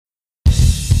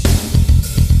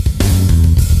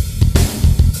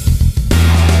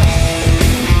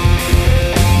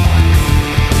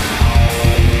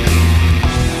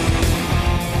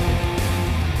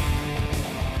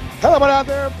Coming out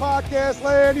there in podcast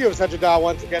land, you have such a dial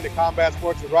once again to Combat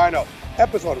Sports with Rhino,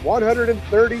 episode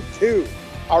 132.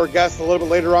 Our guest a little bit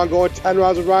later on going 10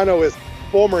 rounds with Rhino is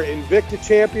former Invicta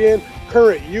champion,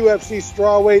 current UFC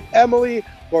strawweight Emily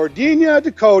Gordina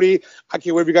Ducote. I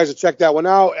can't wait for you guys to check that one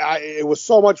out. It was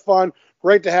so much fun.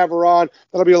 Great to have her on.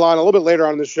 That'll be a little bit later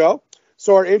on in the show.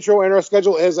 So our intro and our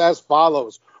schedule is as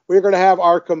follows. We're going to have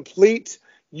our complete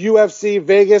UFC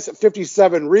Vegas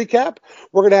 57 recap.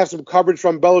 We're going to have some coverage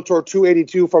from Bellator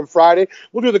 282 from Friday.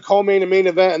 We'll do the co-main and main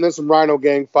event and then some Rhino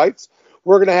Gang fights.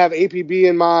 We're going to have APB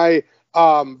in my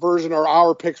version or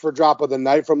our picks for drop of the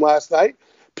night from last night.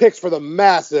 Picks for the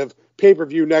massive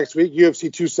pay-per-view next week,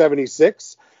 UFC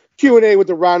 276. Q&A with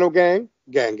the Rhino Gang.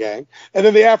 And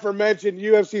then the aforementioned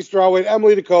UFC strawweight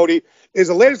Emily Ducote is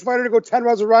the latest fighter to go 10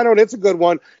 rounds with Rhino, and it's a good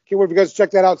one. Can't wait for you guys to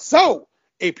check that out. So,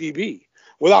 APB.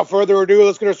 Without further ado,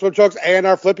 let's get our swim trunks and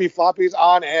our flippy floppies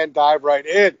on and dive right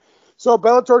in. So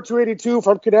Bellator 282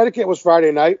 from Connecticut was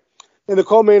Friday night. In the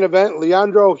co-main event,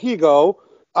 Leandro Higo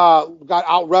got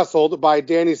out-wrestled by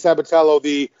Danny Sabatello,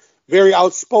 the very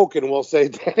outspoken, we'll say,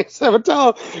 Danny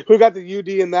Sabatello, who got the UD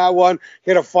in that one.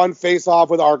 He had a fun face-off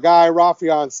with our guy,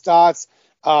 Rafion Stotts,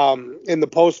 in the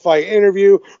post-fight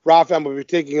interview. Rafion will be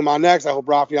taking him on next. I hope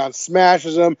Rafion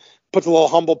smashes him, puts a little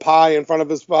humble pie in front of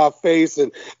his face,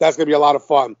 and that's going to be a lot of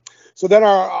fun. So then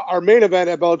our main event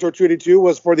at Bellator 282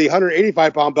 was for the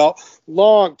 185-pound belt.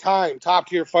 Long-time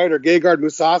top-tier fighter Gegard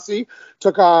Mousasi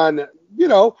took on,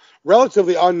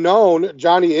 relatively unknown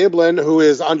Johnny Iblin, who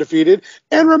is undefeated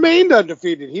and remained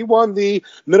undefeated. He won the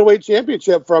middleweight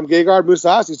championship from Gegard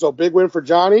Mousasi, so big win for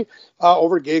Johnny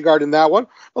over Gegard in that one.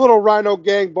 A little Rhino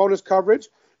Gang bonus coverage.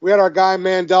 We had our guy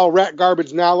Mandel Rat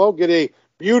Garbage Nallo get a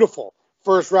beautiful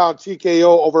first-round TKO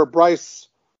over Bryce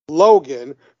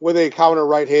Logan with a counter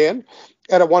right hand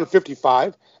at a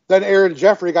 155. Then Aaron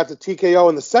Jeffrey got the TKO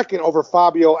in the second over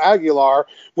Fabio Aguilar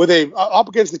with a up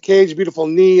against the cage, beautiful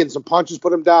knee and some punches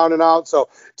put him down and out. So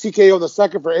TKO in the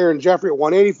second for Aaron Jeffrey at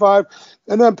 185.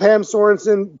 And then Pam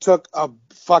Sorensen took a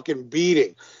fucking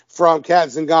beating from Kat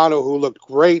Zingano, who looked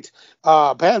great.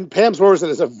 Pam Sorensen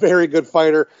is a very good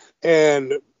fighter,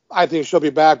 and I think she'll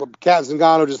be back, but Kat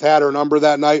Zingano just had her number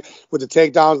that night with the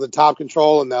takedowns, the top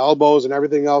control, and the elbows and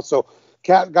everything else. So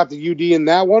Kat got the UD in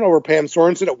that one over Pam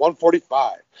Sorensen at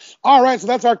 145. All right, so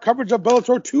that's our coverage of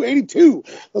Bellator 282.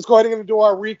 Let's go ahead and do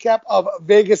our recap of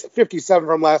Vegas 57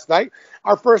 from last night.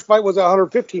 Our first fight was at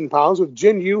 115 pounds with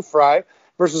Jin Yu Frey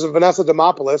versus Vanessa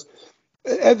Demopoulos.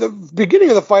 At the beginning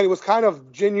of the fight, it was kind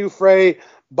of Jin Yu Frey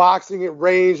boxing at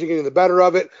range and getting the better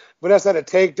of it. Vanessa had a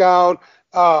takedown.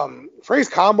 Frey's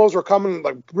combos were coming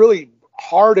like really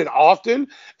hard and often,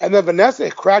 and then Vanessa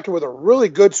cracked her with a really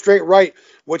good straight right,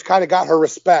 which kind of got her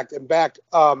respect and backed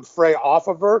Frey off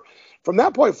of her. From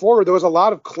that point forward, there was a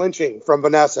lot of clinching from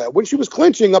Vanessa. When she was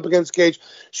clinching up against Cage,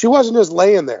 she wasn't just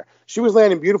laying there. She was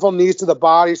landing beautiful knees to the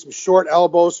body, some short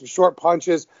elbows, some short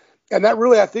punches, and that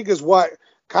really, I think, is what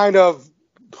kind of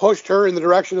pushed her in the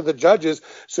direction of the judges.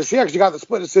 So she actually got the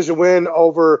split decision win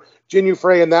over Jin Yu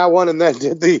Frey in that one, and then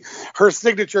did her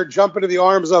signature jump into the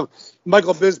arms of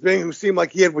Michael Bisping, who seemed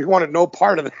like he wanted no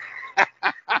part of it.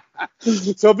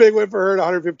 So big win for her at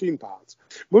 115 pounds.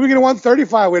 Moving into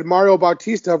 135 with Mario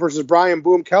Bautista versus Brian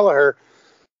Boom Kelleher.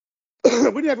 We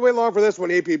didn't have to wait long for this one,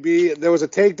 APB. There was a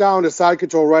takedown to side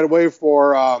control right away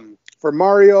for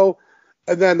Mario.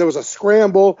 And then there was a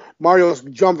scramble. Mario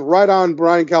jumped right on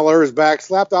Brian Kelleher's back,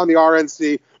 slapped on the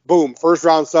RNC. Boom. First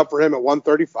round sub for him at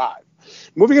 135.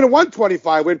 Moving into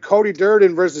 125 with Cody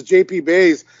Durden versus JP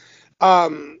Buys.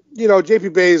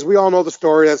 JP Buys, we all know the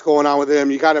story that's going on with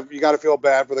him. You gotta feel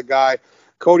bad for the guy.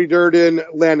 Cody Durden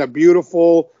landed a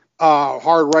beautiful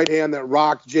hard right hand that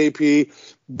rocked JP.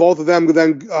 Both of them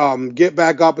then get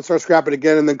back up and start scrapping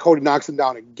again, and then Cody knocks him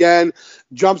down again,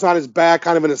 jumps on his back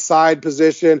kind of in a side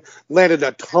position, landed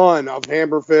a ton of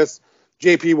hammer fists.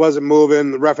 JP wasn't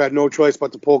moving. The ref had no choice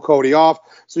but to pull Cody off.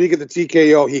 So he got the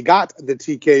TKO. He got the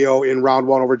TKO in round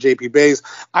one over JP Buys.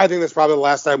 I think that's probably the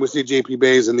last time we see JP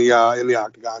Buys in the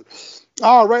octagon.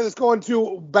 All right, let's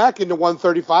go back into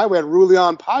 135. We had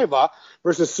Rulian Paiva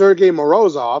versus Sergey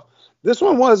Morozov. This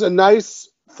one was a nice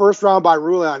first round by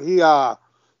Rulian.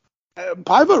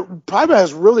 Paiva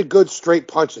has really good straight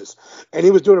punches, and he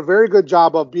was doing a very good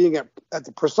job of being at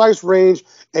the precise range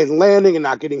and landing and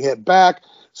not getting hit back.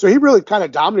 So he really kind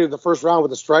of dominated the first round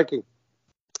with the striking.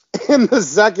 In the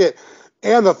second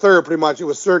and the third, pretty much, it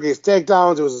was Sergey's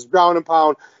takedowns, it was his ground and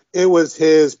pound, it was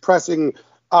his pressing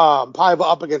Paiva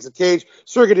up against the cage.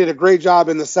 Sergey did a great job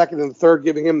in the second and the third,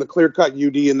 giving him the clear-cut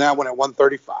UD in that one at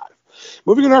 135.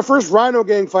 Moving on to our first Rhino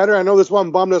Gang fighter. I know this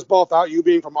one bummed us both out, you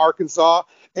being from Arkansas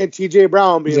and TJ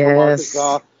Brown being from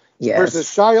Arkansas. versus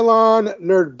Yes. Shylon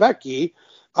Nerdbecky.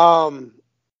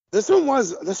 This one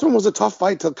was a tough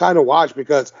fight to kind of watch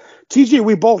because TJ,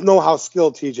 we both know how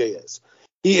skilled TJ is.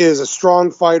 He is a strong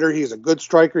fighter. He's a good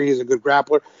striker. He's a good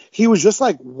grappler. He was just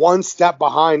like one step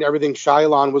behind everything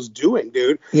Shylon was doing,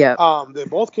 dude. Yeah. They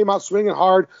both came out swinging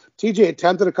hard. TJ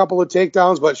attempted a couple of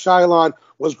takedowns, but Shylon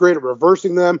was great at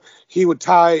reversing them. He would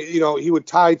tie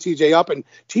TJ up, and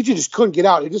TJ just couldn't get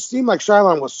out. It just seemed like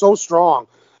Shylon was so strong,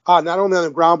 not only on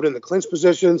the ground but in the clinch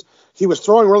positions. He was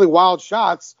throwing really wild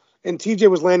shots, and TJ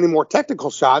was landing more technical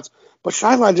shots, but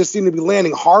Shylon just seemed to be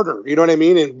landing harder, you know what I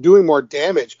mean, and doing more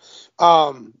damage.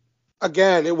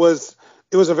 Again, it was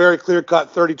a very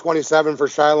clear-cut 30-27 for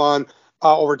Shylon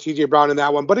over TJ Brown in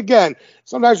that one. But again,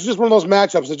 sometimes it's just one of those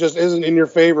matchups that just isn't in your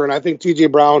favor, and I think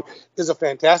TJ Brown is a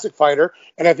fantastic fighter,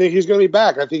 and I think he's going to be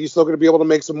back. I think he's still going to be able to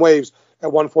make some waves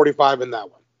at 145 in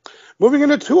that one. Moving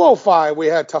into 205, we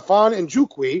had Tafan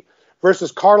Njoku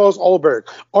versus Carlos Ulberg,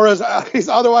 or as he's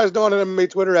otherwise known on MMA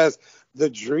Twitter as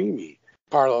the Dreamy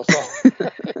Carlos.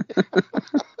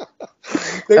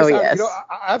 Yes.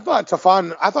 I thought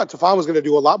Tafan was going to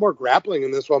do a lot more grappling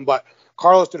in this one, but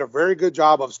Carlos did a very good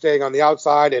job of staying on the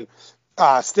outside and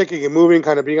sticking and moving,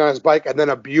 kind of being on his bike, and then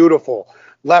a beautiful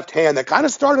left hand that kind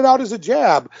of started out as a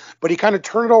jab, but he kind of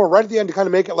turned it over right at the end to kind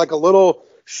of make it like a little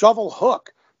shovel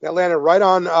hook that landed right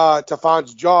on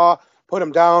Tafan's jaw, put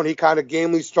him down. He kind of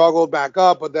gamely struggled back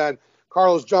up, but then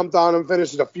Carlos jumped on him,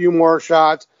 finished a few more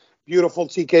shots. Beautiful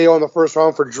TKO in the first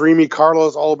round for Dreamy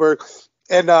Carlos Ulberg.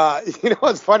 And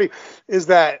what's funny is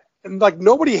that like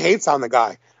nobody hates on the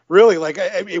guy. Really, like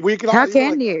we can. How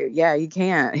can you? Yeah, you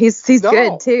can't. He's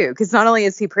good too, because not only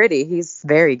is he pretty, he's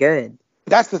very good.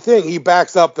 That's the thing. He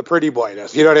backs up the pretty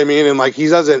boyness. You know what I mean? And like he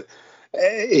doesn't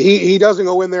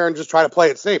go in there and just try to play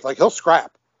it safe. Like he'll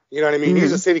scrap. You know what I mean? Mm-hmm.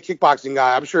 He's a city kickboxing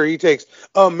guy. I'm sure he takes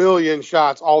a million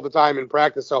shots all the time in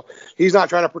practice. So he's not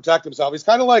trying to protect himself. He's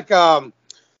kind of like, I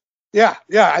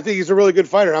think he's a really good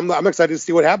fighter. I'm excited to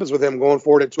see what happens with him going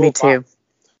forward at 205. Me too.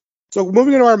 So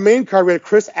moving into our main card, we had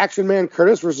Chris Action Man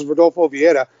Curtis versus Rodolfo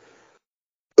Vieira.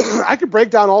 I could break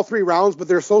down all three rounds, but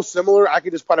they're so similar, I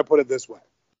could just kind of put it this way.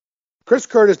 Chris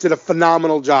Curtis did a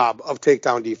phenomenal job of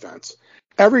takedown defense.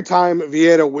 Every time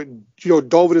Vieira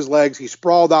dove at his legs, he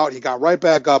sprawled out, he got right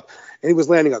back up, and he was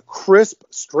landing a crisp,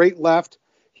 straight left.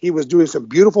 He was doing some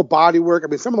beautiful body work. I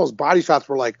mean, some of those body shots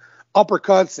were like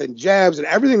uppercuts and jabs and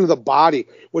everything to the body,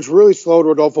 which really slowed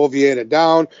Rodolfo Vieira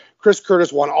down. Chris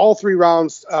Curtis won all three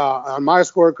rounds on my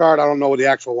scorecard. I don't know what the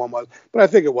actual one was, but I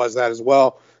think it was that as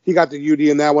well. He got the UD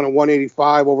in that one at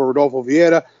 185 over Rodolfo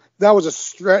Vieira. That was a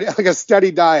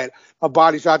steady diet of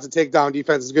body shots and takedown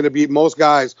defense is going to beat most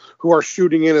guys who are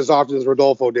shooting in as often as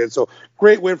Rodolfo did. So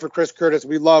great win for Chris Curtis.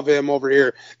 We love him over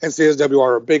here at CSWR.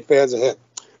 We're big fans of him.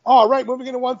 All right, moving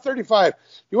into 135.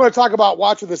 You want to talk about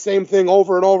watching the same thing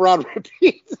over and over on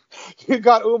repeat? You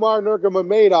got Umar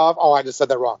Nurmagomedov. Oh, I just said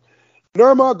that wrong.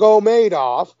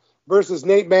 Nurmagomedov versus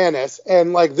Nate Maness.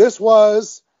 And like this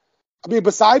was, I mean,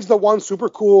 besides the one super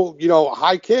cool,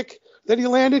 high kick that he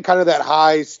landed, kind of that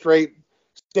high, straight,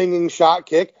 stinging shot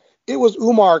kick, it was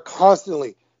Umar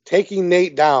constantly taking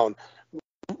Nate down,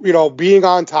 being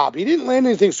on top. He didn't land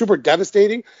anything super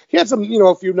devastating. He had some,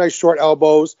 a few nice short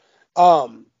elbows.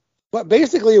 But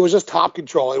basically it was just top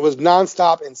control. It was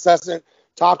nonstop, incessant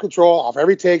top control off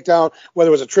every takedown, whether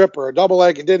it was a trip or a double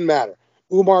leg, it didn't matter.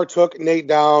 Umar took Nate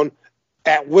down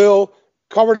at will,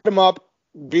 covered him up,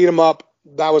 beat him up.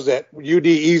 That was it. UD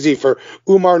easy for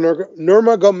Umar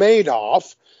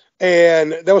Nurmagomedov.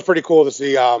 And that was pretty cool to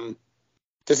see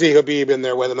Khabib in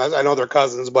there with him. I know they're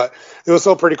cousins, but it was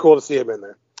so pretty cool to see him in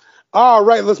there. All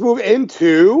right, let's move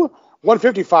into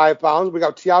 155 pounds. We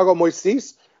got Thiago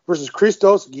Moises versus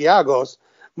Christos Giagos.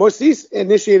 Moises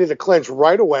initiated a clinch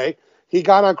right away. He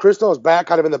got on Christos' back,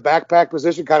 kind of in the backpack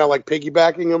position, kind of like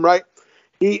piggybacking him, right?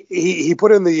 He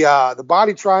put in the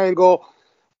body triangle.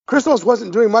 Christos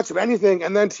wasn't doing much of anything,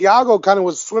 and then Thiago kind of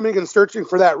was swimming and searching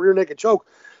for that rear naked choke.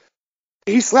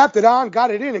 He slapped it on,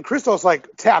 got it in, and Christos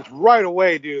tapped right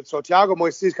away, dude. So Thiago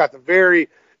Moises got the very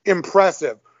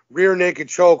impressive rear naked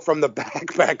choke from the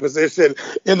backpack position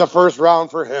in the first round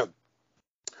for him.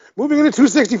 Moving into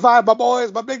 265,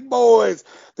 my big boys,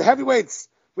 the heavyweights.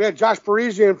 We had Josh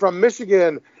Parisian from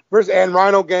Michigan and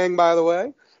Rhino Gang, by the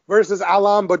way, versus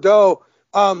Alain Baudot.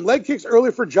 Leg kicks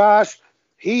early for Josh.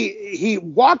 He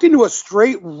walked into a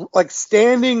straight,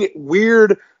 standing,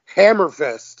 weird hammer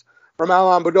fist from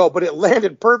Alain Baudot, but it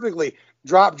landed perfectly.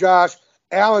 Dropped Josh.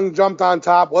 Alain jumped on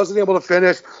top, wasn't able to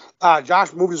finish.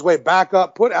 Josh moved his way back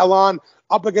up, put Alain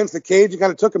up against the cage and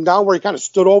kind of took him down where he kind of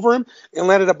stood over him and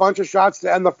landed a bunch of shots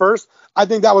to end the first. I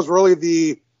think that was really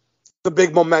the the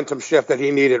big momentum shift that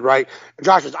he needed, right?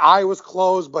 Josh's eye was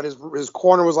closed, but his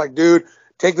corner was like, dude,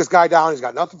 take this guy down. He's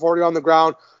got nothing for you on the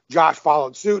ground. Josh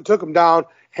followed suit, took him down.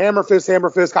 Hammer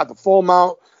fist, got the full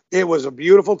mount. It was a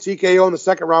beautiful TKO in the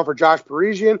second round for Josh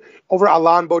Parisian over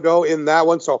Alain Baudot in that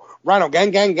one. So, Rhino,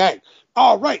 gang, gang, gang.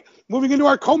 All right, moving into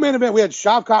our co-main event, we had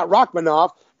Shavkat Rakhmonov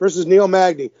versus Neil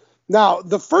Magny. Now,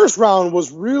 the first round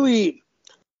was really,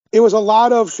 it was a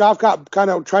lot of Shavkat kind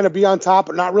of trying to be on top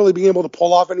but not really being able to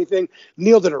pull off anything.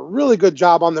 Neil did a really good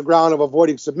job on the ground of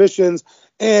avoiding submissions.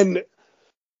 And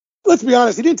let's be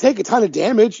honest, he didn't take a ton of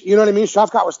damage. You know what I mean?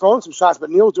 Shavkat was throwing some shots, but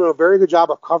Neil was doing a very good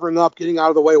job of covering up, getting out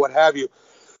of the way, what have you.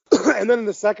 And then in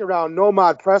the second round,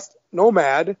 Nomad, come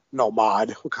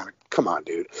on,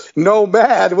 dude.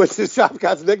 Nomad, which is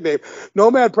Shavkat's nickname.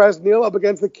 Nomad pressed Neil up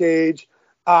against the cage,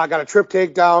 got a trip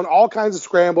takedown, all kinds of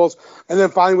scrambles, and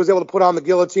then finally was able to put on the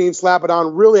guillotine, slap it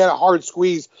on, really had a hard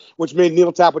squeeze, which made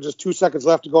Neil tap with just 2 seconds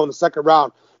left to go in the second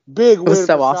round. Big win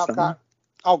for awesome. Shavkat.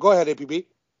 Oh, go ahead, APB.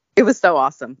 It was so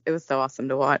awesome. It was so awesome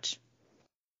to watch.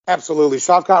 Absolutely.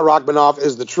 Shavkat Rakhmonov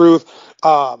is the truth.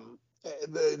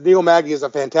 Neil Magny is a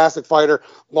fantastic fighter,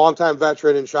 longtime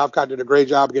veteran, and Shavkat did a great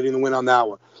job getting the win on that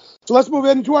one. So let's move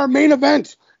into our main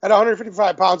event at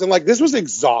 155 pounds. And, this was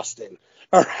exhausting.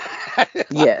 All right?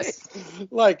 Yes.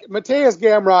 Mateusz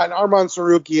Gamrot and Arman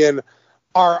Tsarukyan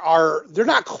they're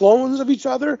not clones of each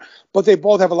other, but they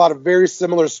both have a lot of very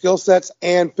similar skill sets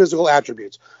and physical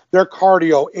attributes. Their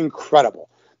cardio, incredible.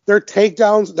 Their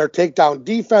takedowns, their takedown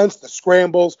defense, the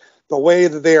scrambles, the way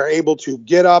that they are able to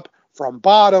get up from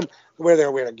bottom, the way they're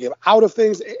able to give out of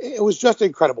things, it was just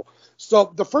incredible.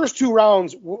 So the first 2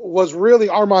 rounds was really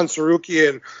Arman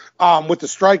Tsarukyan with the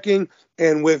striking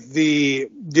and with the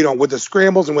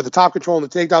scrambles and with the top control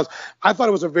and the takedowns. I thought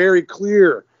it was a very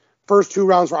clear first 2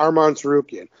 rounds for Arman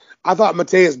Tsarukyan. I thought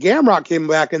Mateusz Gamrot came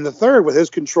back in the third with his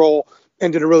control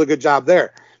and did a really good job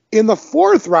there. In the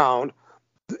fourth round,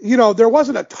 there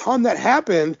wasn't a ton that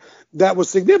happened that was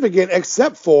significant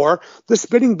except for the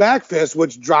spinning back fist,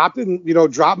 which dropped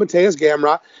Mateusz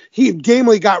Gamrot. He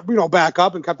gamely got, back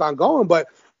up and kept on going, but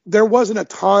there wasn't a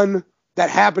ton that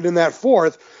happened in that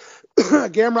fourth.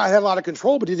 Gamrot had a lot of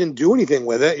control, but he didn't do anything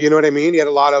with it. You know what I mean? He had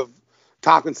a lot of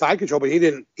top and side control, but he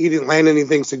didn't land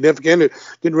anything significant. It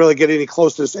didn't really get any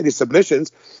close to any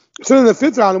submissions. So in the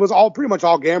fifth round, it was pretty much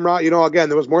all Gamrot. Again,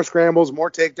 there was more scrambles, more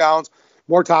takedowns,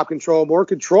 more top control, more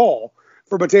control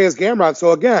for Mateusz Gamrot.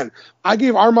 So again, I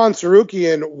gave Arman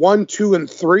Tsarukyan 1, 2, and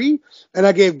 3, and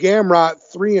I gave Gamrot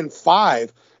 3 and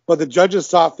 5. But the judges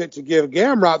saw fit to give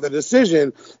Gamrot the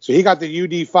decision, so he got the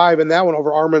UD5 in that one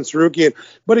over Arman Tsarukyan.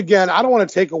 But again, I don't want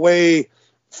to take away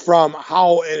from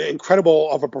how incredible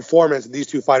of a performance these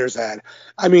two fighters had.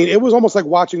 I mean, it was almost like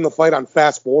watching the fight on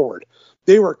fast forward.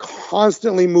 They were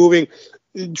constantly moving,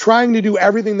 trying to do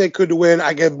everything they could to win.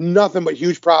 I give nothing but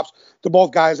huge props to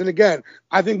both guys. And again,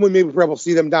 I think we maybe we're able to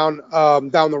see them down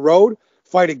the road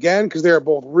fight again, because they're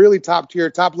both really top tier,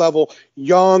 top level,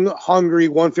 young, hungry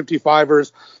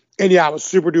 155ers. And yeah, I was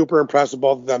super duper impressed with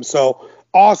both of them. So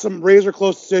awesome, razor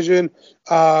close decision.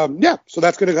 So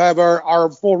that's going to have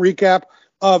our full recap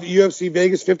of UFC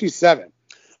Vegas 57.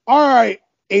 All right,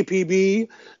 APB.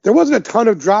 There wasn't a ton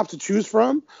of drops to choose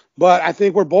from, but I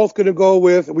think we're both going to go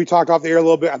with, we talked off the air a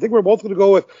little bit, I think we're both going to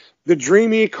go with the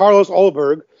dreamy Carlos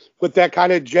Ulberg with that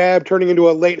kind of jab turning into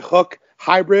a late hook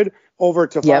hybrid over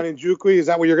to Tafani Njoku. Is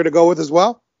that what you're going to go with as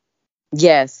well?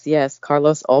 Yes.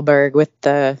 Carlos Ulberg with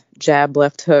the jab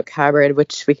left hook hybrid,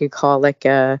 which we could call like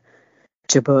a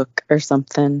jabuk or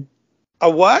something. A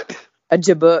what? A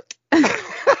jabuk.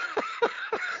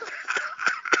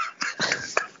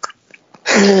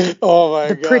 Oh my god.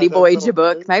 The pretty boy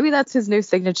jabuk. Maybe that's his new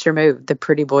signature move, the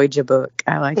pretty boy jabuk.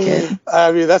 I like it.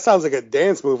 I mean, that sounds like a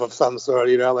dance move of some sort,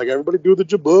 like everybody do the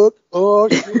jabuk. Oh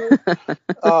shit.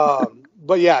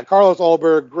 But yeah, Carlos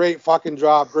Ulberg, great fucking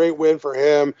drop, great win for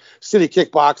him. City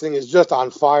Kickboxing is just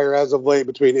on fire as of late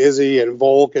between Izzy and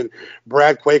Volk and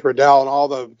Brad Quake Riddell and all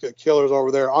the killers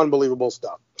over there. Unbelievable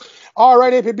stuff. All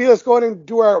right, APB, let's go ahead and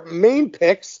do our main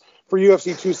picks for UFC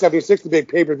 276, the big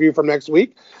pay-per-view from next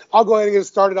week. I'll go ahead and get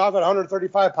started off at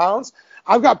 135 pounds.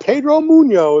 I've got Pedro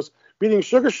Munoz beating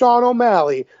Sugar Sean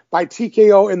O'Malley by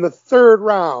TKO in the third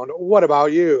round. What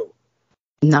about you?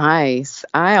 Nice.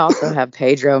 I also have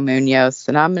Pedro Munoz,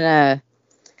 and I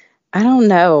don't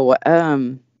know.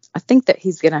 I think that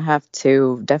he's going to have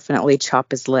to definitely chop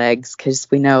his legs,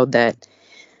 because we know that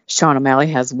Sean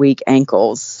O'Malley has weak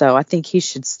ankles. So I think he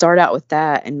should start out with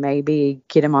that and maybe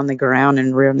get him on the ground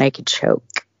and rear naked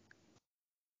choke.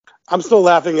 I'm still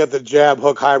laughing at the jab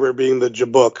hook hybrid being the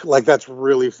jabuk. Like, that's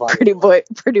really funny. Pretty boy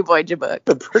jabuk.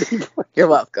 The pretty boy. You're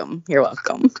welcome.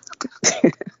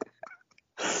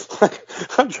 Like,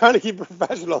 I'm trying to keep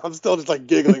professional. I'm still just like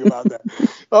giggling about that.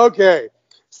 Okay.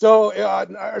 So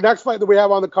our next fight that we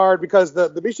have on the card, because the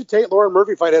Miesha Tate Lauren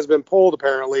Murphy fight has been pulled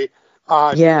apparently.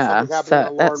 Yeah,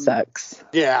 that sucks.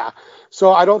 Yeah.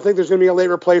 So I don't think there's going to be a late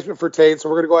replacement for Tate. So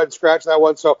we're going to go ahead and scratch that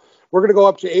one. So we're going to go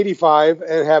up to 85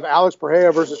 and have Alex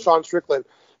Pereira versus Sean Strickland.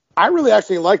 I really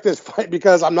actually like this fight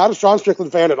because I'm not a Sean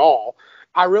Strickland fan at all.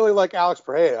 I really like Alex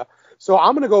Pereira. So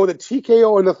I'm going to go with a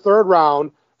TKO in the third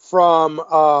round for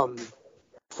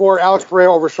Alex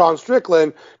Pereira over Sean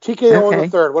Strickland. TKO in the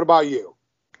third. What about you?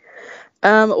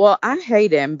 Well, I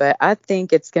hate him, but I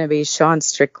think it's going to be Sean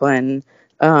Strickland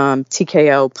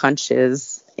TKO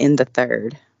punches in the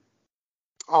third.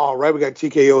 All right, we got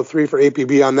TKO 3 for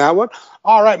APB on that one.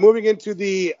 All right, moving into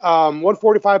the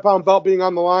 145-pound belt being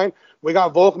on the line. We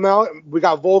got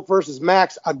Volk versus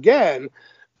Max again.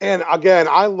 And again,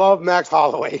 I love Max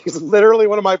Holloway. He's literally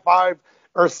one of my 5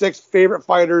 or 6 favorite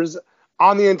fighters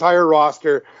on the entire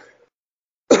roster.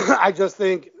 I just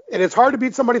think, and it's hard to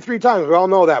beat somebody 3 times. We all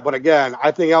know that. But again,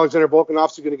 I think Alexander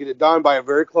Volkanovski is going to get it done by a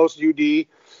very close UD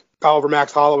over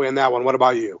Max Holloway in that one. What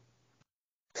about you?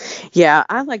 Yeah,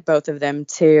 I like both of them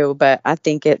too, but I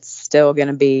think it's still going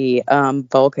to be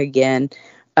Volk again.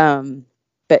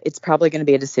 But it's probably going to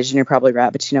be a decision. You're probably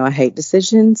right, but I hate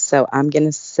decisions, so I'm going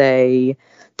to say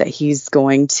that he's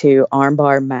going to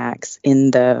armbar Max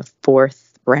in the 4th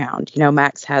round.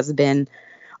 Max has been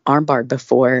armbarred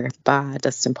before by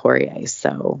Dustin Poirier,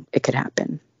 so it could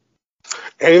happen.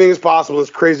 Anything is possible. This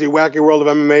crazy, wacky world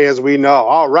of MMA, as we know.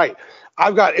 All right.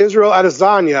 I've got Israel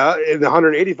Adesanya in the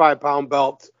 185-pound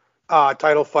belt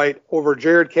title fight over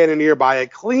Jared Cannonier by a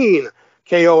clean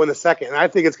KO in the second. And I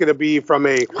think it's going to be from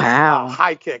a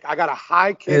high kick. I got a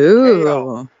high kick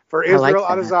KO for Israel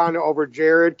Adesanya over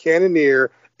Jared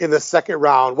Cannonier in the second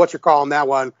round. What's your call on that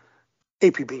one,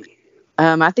 APB?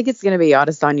 I think it's going to be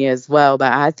Adesanya as well,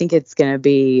 but I think it's going to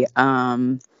be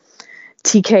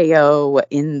TKO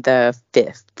in the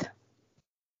 5th.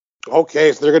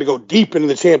 Okay, so they're going to go deep into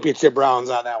the championship rounds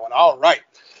on that one. All right.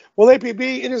 Well,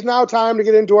 APB, it is now time to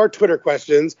get into our Twitter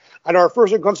questions. And our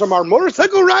first one comes from our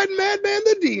motorcycle riding madman,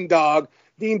 the Dean Dog.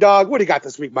 Dean Dog, what do you got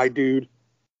this week, my dude?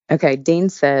 Okay, Dean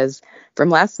says, from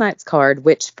last night's card,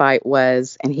 which fight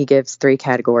was, and he gives 3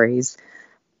 categories.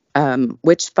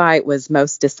 Which fight was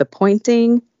most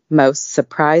disappointing, most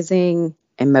surprising,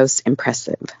 and most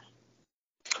impressive?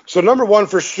 So number 1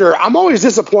 for sure. I'm always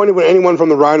disappointed when anyone from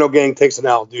the Rhino gang takes an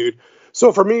L, dude.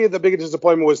 So for me, the biggest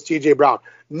disappointment was TJ Brown.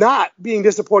 Not being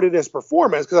disappointed in his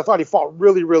performance because I thought he fought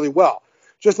really, really well.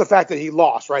 Just the fact that he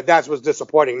lost, right? That was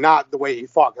disappointing, not the way he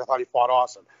fought. I thought he fought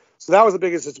awesome. So that was the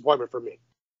biggest disappointment for me.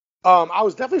 I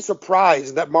was definitely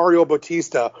surprised that Mario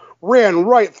Bautista ran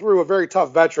right through a very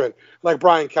tough veteran like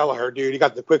Brian Kelleher, dude. He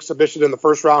got the quick submission in the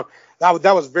first round. That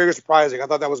was very surprising. I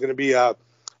thought that was going to be a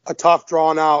tough,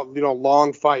 drawn-out,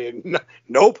 long fight.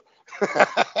 Nope.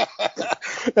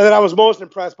 And then I was most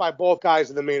impressed by both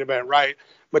guys in the main event, right?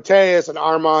 Mateus and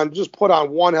Arman just put on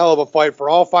one hell of a fight for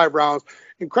all 5 rounds.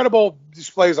 Incredible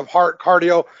displays of heart,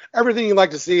 cardio, everything you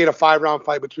like to see in a 5-round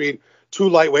fight between 2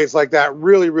 lightweights like that.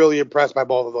 Really, really impressed by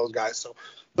both of those guys. So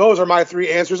those are my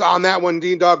 3 answers on that one,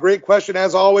 Dean Dog. Great question,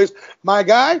 as always, my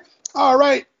guy. All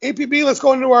right, APB, let's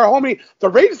go into our homie, the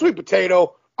Raging Sweet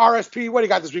Potato, RSP. What do you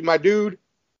got this week, my dude?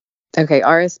 Okay,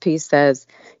 RSP says,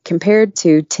 compared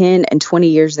to 10 and 20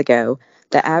 years ago,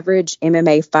 the average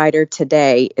MMA fighter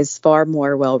today is far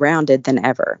more well-rounded than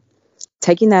ever.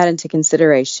 Taking that into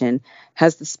consideration,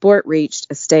 has the sport reached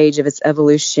a stage of its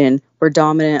evolution where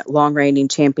dominant, long-reigning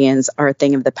champions are a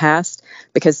thing of the past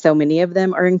because so many of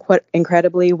them are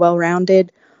incredibly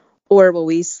well-rounded? Or will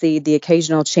we see the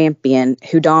occasional champion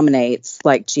who dominates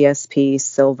like GSP,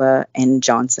 Silva, and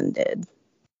Johnson did?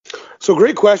 So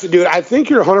great question, dude. I think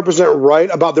you're 100% right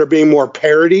about there being more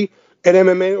parity in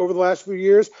MMA over the last few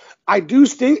years. I do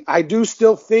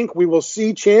still think we will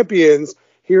see champions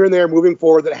here and there moving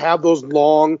forward that have those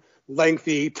long,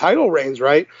 lengthy title reigns,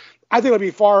 right? I think it'll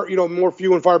be far, more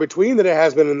few and far between than it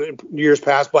has been in the years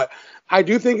past, but I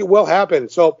do think it will happen.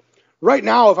 So right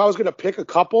now, if I was going to pick a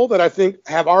couple that I think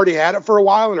have already had it for a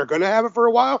while and are going to have it for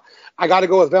a while, I got to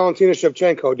go with Valentina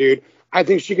Shevchenko, dude. I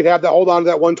think she could hold on to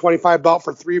that 125 belt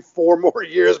for 3-4 more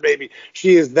years, maybe.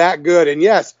 She is that good. And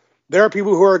yes, there are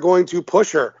people who are going to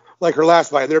push her like her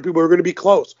last fight. There are people who are going to be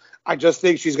close. I just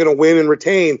think she's going to win and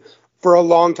retain for a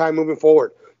long time moving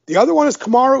forward. The other one is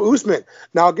Kamaru Usman.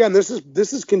 Now, again, this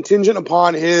is contingent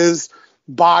upon his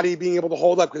body being able to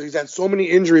hold up because he's had so many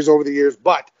injuries over the years.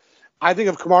 But I think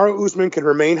if Kamaru Usman can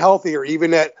remain healthy or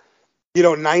even at,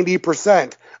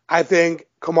 90%, I think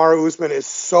Kamaru Usman is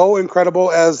so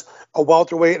incredible as a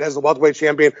welterweight as the welterweight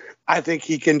champion. I think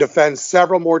he can defend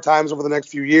several more times over the next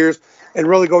few years and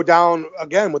really go down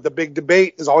again with the big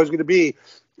debate is always going to be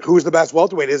who's the best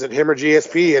welterweight. Is it him or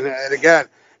GSP? And again,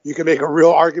 you can make a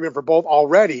real argument for both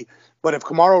already. But if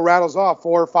Kamaru rattles off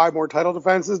 4 or 5 more title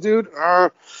defenses, dude,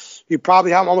 you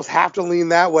probably almost have to lean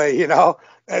that way, you know?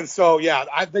 And so, yeah,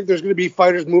 I think there's going to be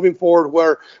fighters moving forward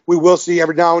where we will see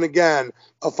every now and again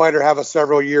a fighter have a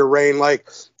several-year reign like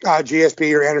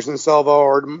GSP or Anderson Silva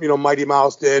or, Mighty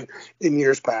Mouse did in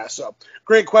years past. So,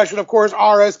 great question, of course,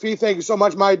 RSP. Thank you so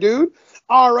much, my dude.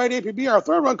 All right, APB, our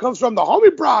third one comes from the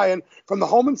homie Brian from the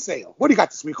Home and Sale. What do you got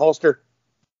this week, Holster?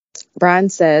 Brian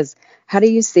says, how do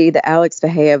you see the Alex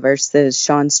Bahia versus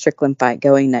Sean Strickland fight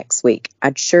going next week?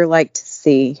 I'd sure like to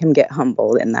see him get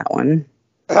humbled in that one.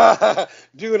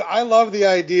 Dude, I love the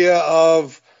idea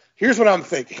of, here's what I'm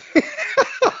thinking.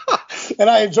 And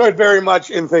I enjoyed very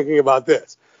much in thinking about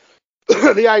this.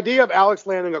 The idea of Alex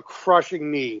landing a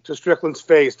crushing knee to Strickland's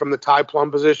face from the tie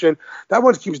plumb position, that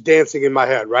one keeps dancing in my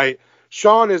head, right?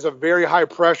 Sean is a very high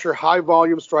pressure, high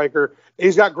volume striker.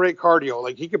 He's got great cardio.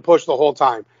 Like, he can push the whole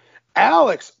time.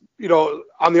 Alex,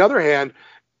 on the other hand,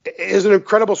 is an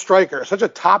incredible striker, such a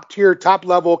top tier, top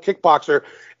level kickboxer.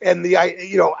 And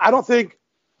I don't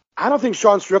think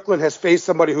Sean Strickland has faced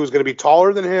somebody who's going to be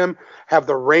taller than him, have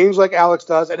the range like Alex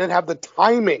does, and then have the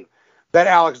timing that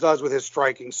Alex does with his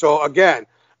striking. So again,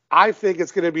 I think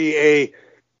it's going to be a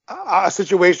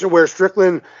situation where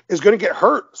Strickland is going to get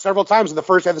hurt several times in the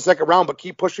first and the second round, but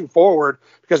keep pushing forward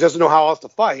because he doesn't know how else to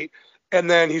fight. And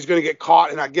then he's going to get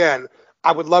caught. And again,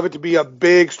 I would love it to be a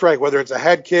big strike, whether it's a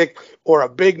head kick or a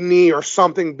big knee or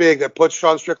something big that puts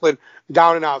Sean Strickland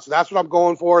down and out. So that's what I'm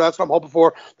going for. That's what I'm hoping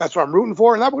for. That's what I'm rooting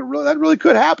for. And that really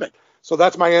could happen. So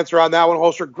that's my answer on that one,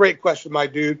 Holster. Great question, my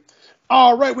dude.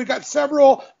 All right, we got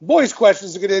several voice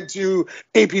questions to get into,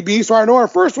 APB. So I know our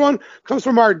first one comes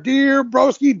from our dear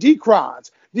broski,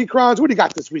 D-Crons. D-Crons, what do you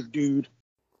got this week, dude?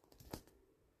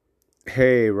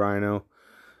 Hey, Rhino.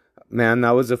 Man,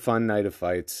 that was a fun night of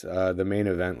fights. The main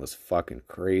event was fucking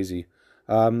crazy.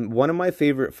 One of my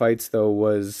favorite fights, though,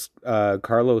 was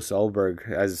Carlos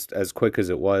Ulberg, as quick as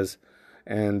it was.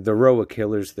 And the row of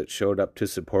killers that showed up to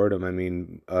support him. I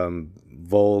mean,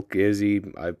 Volk, Izzy,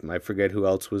 I forget who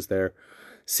else was there.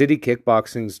 City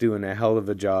Kickboxing's doing a hell of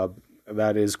a job.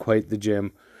 That is quite the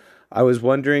gym. I was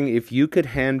wondering if you could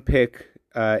handpick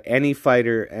any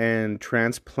fighter and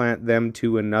transplant them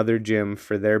to another gym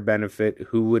for their benefit,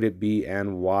 who would it be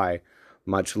and why?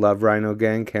 Much love, Rhino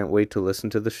Gang. Can't wait to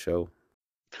listen to the show.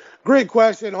 Great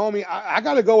question, homie. I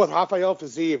got to go with Rafael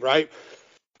Fiziev, right?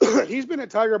 He's been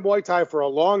at Tiger Muay Thai for a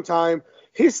long time.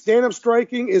 His stand-up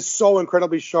striking is so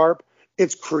incredibly sharp.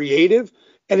 It's creative,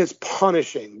 and it's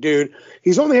punishing, dude.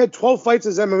 He's only had 12 fights in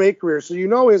his MMA career, so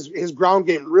his ground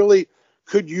game really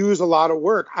could use a lot of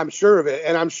work. I'm sure of it.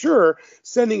 And I'm sure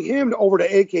sending him over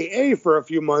to AKA for a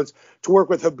few months to work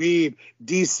with Habib,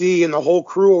 DC, and the whole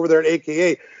crew over there at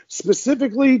AKA,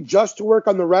 specifically just to work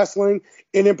on the wrestling,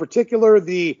 and in particular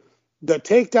the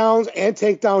takedowns and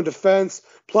takedown defense,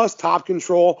 plus top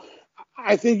control.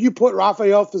 I think you put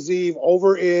Rafael Fiziev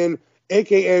over in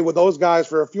AKA with those guys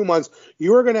for a few months,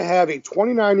 you are going to have a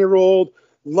 29-year-old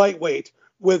lightweight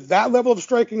with that level of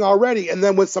striking already, and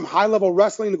then with some high-level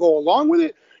wrestling to go along with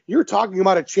it, you're talking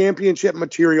about a championship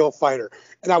material fighter.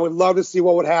 And I would love to see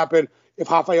what would happen if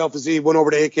Rafael Fiziev went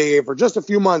over to AKA for just a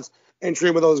few months and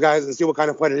train with those guys and see what kind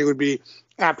of fighter he would be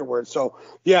afterwards. So,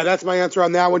 yeah, that's my answer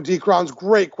on that one. D-Cron's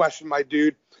great question, my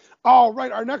dude. All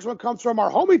right, our next one comes from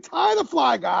our homie Ty the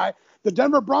Fly Guy, the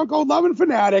Denver Bronco loving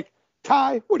fanatic.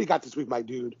 Ty, what do you got this week, my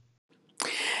dude?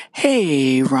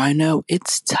 Hey, Rhino,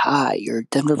 it's Ty, your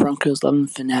Denver Broncos loving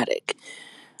fanatic.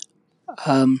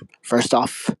 First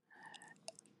off,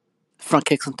 Front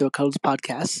Kicks and Throw Cuddles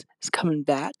podcast is coming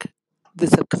back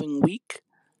this upcoming week,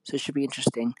 so it should be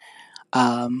interesting.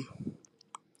 My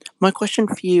question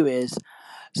for you is,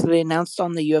 so they announced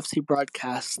on the UFC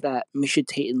broadcast that Miesha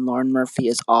Tate and Lauren Murphy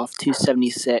is off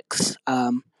 276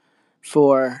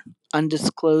 for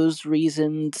undisclosed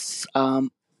reasons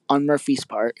on Murphy's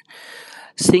part.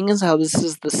 Seeing as how this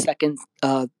is this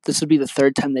would be the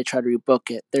third time they try to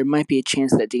rebook it, there might be a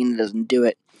chance that Dana doesn't do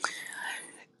it.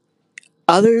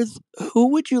 Who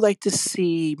would you like to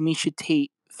see Miesha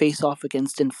Tate face off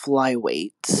against in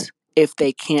flyweights if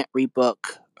they can't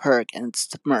rebook her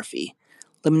against Murphy?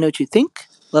 Let me know what you think.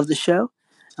 Love the show.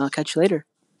 I'll catch you later.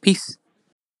 Peace.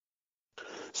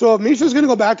 So if Miesha's going to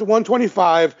go back to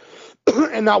 125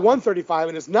 and not 135,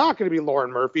 and it's not going to be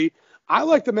Lauren Murphy, I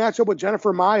like the matchup with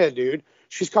Jennifer Maia, dude.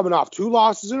 She's coming off 2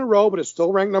 losses in a row, but is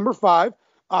still ranked number 5,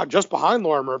 just behind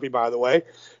Lauren Murphy, by the way.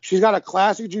 She's got a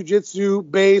classic jiu-jitsu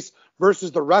base,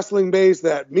 versus the wrestling base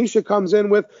that Misha comes in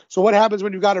with. So what happens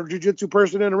when you've got a jiu-jitsu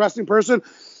person and a wrestling person?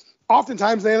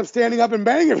 Oftentimes they end up standing up and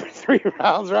banging for 3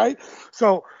 rounds, right?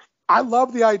 So I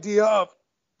love the idea of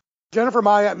Jennifer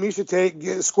Maia and Misha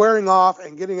Tate squaring off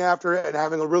and getting after it and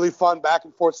having a really fun back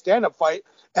and forth stand-up fight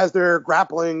as their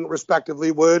grappling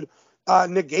respectively would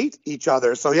negate each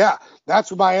other. So yeah,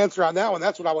 that's my answer on that one.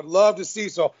 That's what I would love to see.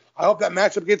 So I hope that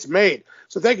matchup gets made.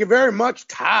 So thank you very much,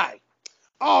 Ty.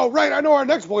 All right, I know our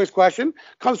next voice question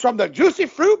comes from the Juicy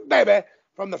Fruit Baby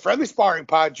from the Friendly Sparring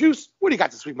Pod. Juice, what do you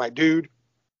got this week, my dude?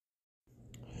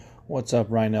 What's up,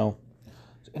 Rhino?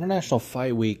 International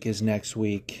Fight Week is next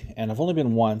week, and I've only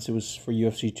been once. It was for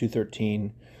UFC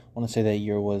 213. I want to say that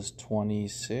year was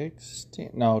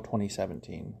 2016? No,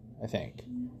 2017, I think.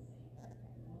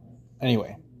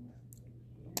 Anyway.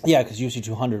 Yeah, because UFC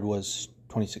 200 was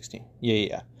 2016.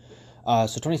 Yeah.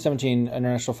 So 2017,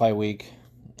 International Fight Week.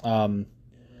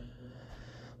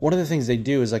 One of the things they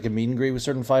do is like a meet and greet with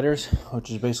certain fighters,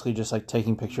 which is basically just like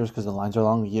taking pictures because the lines are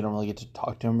long. You don't really get to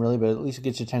talk to them really, but at least it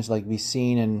gets your chance to like be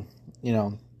seen, and you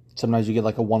know, sometimes you get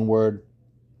like a one-word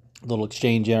little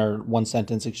exchange or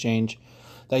one-sentence exchange.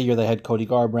 That year they had Cody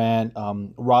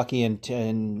Garbrandt, Rocky and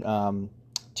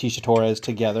Tisha Torres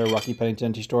together, Rocky Pennington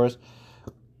and Tisha Torres.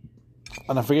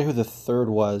 And I forget who the third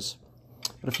was.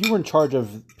 But if you were in charge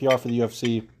of PR for the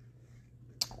UFC,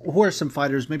 who are some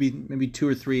fighters, maybe 2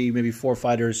 or 3, maybe 4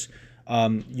 fighters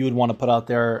you would want to put out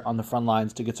there on the front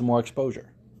lines to get some more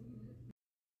exposure?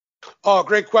 Oh,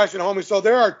 great question, homie. So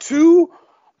there are two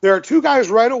guys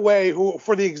right away who,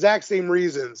 for the exact same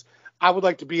reasons, I would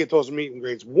like to be at those meet and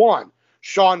greets. One,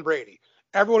 Sean Brady.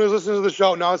 Everyone who's listening to the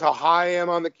show knows how high I am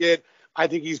on the kid. I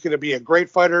think he's going to be a great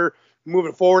fighter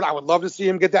moving forward. I would love to see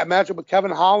him get that matchup with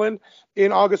Kevin Holland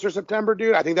in August or September,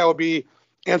 dude. I think that would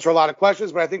answer a lot of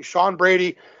questions, but I think Sean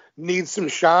Brady needs some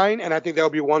shine, and I think that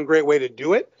would be one great way to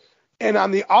do it. And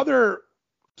on the other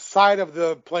side of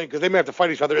the plane, because they may have to fight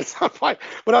each other at some point,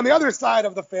 but on the other side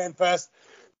of the Fan Fest,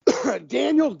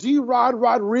 Daniel D-Rod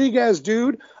Rodriguez,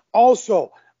 dude.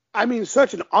 Also, I mean,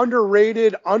 such an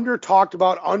underrated, under-talked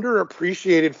about,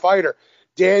 underappreciated fighter.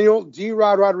 Daniel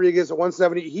D-Rod Rodriguez at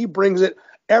 170, he brings it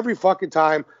every fucking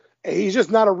time. He's just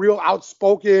not a real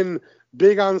outspoken,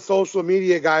 big on social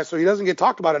media guy, so he doesn't get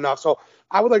talked about enough. So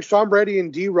I would like Sean Brady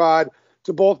and D-Rod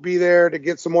to both be there to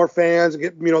get some more fans and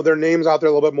get, you know, their names out there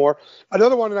a little bit more.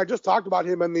 Another one, and I just talked about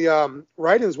him in the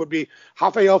write-ins, would be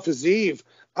Rafael Fiziev.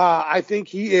 I think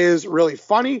he is really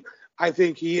funny. I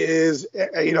think he is,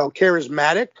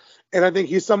 charismatic. And I think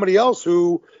he's somebody else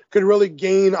who could really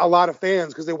gain a lot of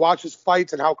fans because they watch his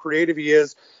fights and how creative he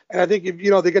is. And I think if,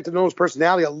 they get to know his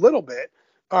personality a little bit,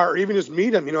 or even just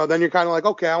meet him, then you're kind of like,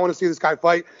 okay, I want to see this guy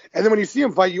fight. And then when you see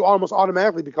him fight, you almost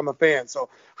automatically become a fan. So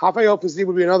Rafael Fiziev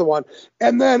would be another one.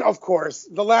 And then, of course,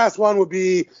 the last one would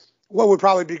be what would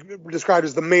probably be described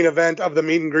as the main event of the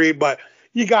meet and greet. But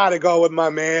you got to go with my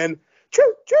man,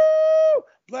 choo choo,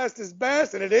 blessed is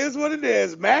best, and it is what it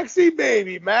is. Maxie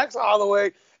baby, Max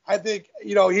Holloway. I think,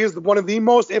 he is one of the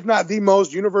most, if not the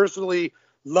most, universally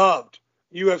loved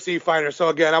UFC fighter. So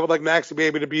again, I would like Maxie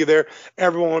baby to be there.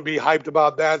 Everyone would be hyped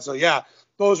about that. So yeah,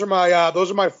 those are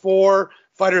my 4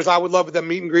 fighters I would love at the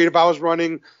meet and greet if I was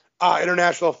running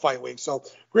International Fight Week. So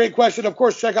great question. Of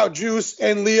course, check out Juice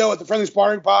and Leo at the Friendly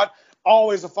Sparring Pod.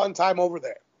 Always a fun time over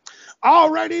there. All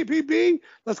right, EPB,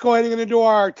 let's go ahead and get into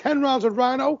our 10 rounds of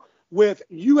Rhino with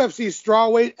UFC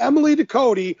strawweight Emily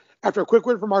Ducote after a quick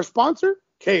word from our sponsor,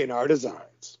 K&R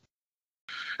Designs.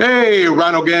 Hey,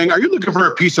 Rhino Gang, are you looking for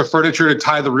a piece of furniture to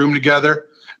tie the room together?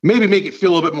 Maybe make it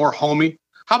feel a little bit more homey?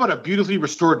 How about a beautifully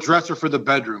restored dresser for the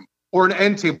bedroom or an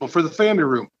end table for the family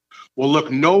room? Well,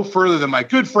 look no further than my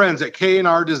good friends at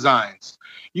K&R Designs.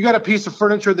 You got a piece of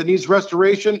furniture that needs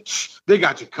restoration? They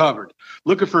got you covered.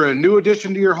 Looking for a new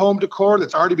addition to your home decor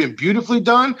that's already been beautifully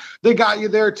done? They got you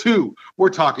there too. We're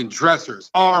talking dressers,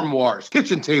 armoires,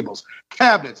 kitchen tables,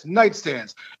 cabinets,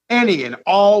 nightstands, any and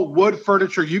all wood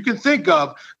furniture you can think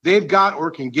of, they've got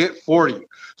or can get for you.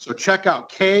 So check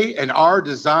out K&R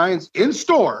Designs in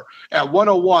store at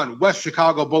 101 West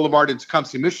Chicago Boulevard in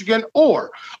Tecumseh, Michigan,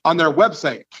 or on their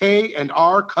website,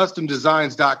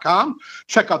 KNRCustomDesigns.com.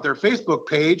 Check out their Facebook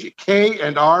page,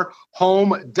 K&R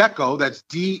Home Deco, that's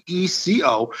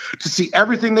DECO, to see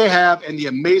everything they have and the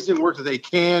amazing work that they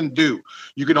can do.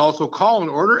 You can also call and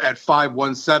order at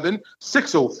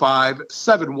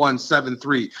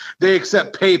 517-605-7173. They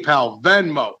accept PayPal,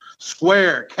 Venmo,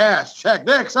 Square, Cash, check.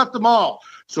 They accept them all.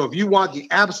 So if you want the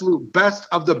absolute best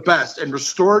of the best and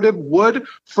restorative wood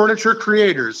furniture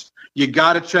creators, you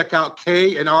got to check out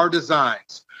K&R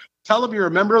Designs. Tell them you're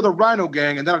a member of the Rhino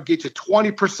Gang, and that'll get you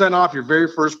 20% off your very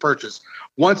first purchase.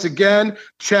 Once again,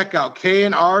 check out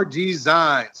K&R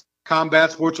Designs,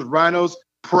 Combat Sports with Rhinos,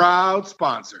 proud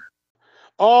sponsor.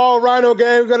 All Rhino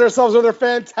gang, we got ourselves another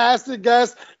fantastic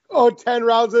guest. 10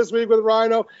 rounds this week with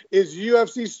Rhino is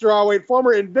UFC strawweight,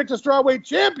 former Invicta strawweight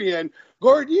champion,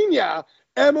 Gordinia,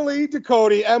 Emily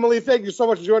Ducote. Emily, thank you so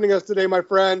much for joining us today, my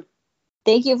friend.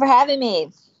 Thank you for having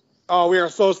me. Oh, we are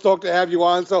so stoked to have you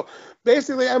on. So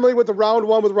basically, Emily, with the round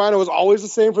one with Rhino is always the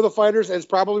same for the fighters, and it's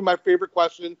probably my favorite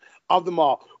question of them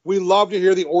all. We love to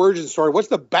hear the origin story. What's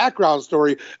the background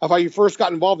story of how you first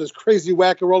got involved in this crazy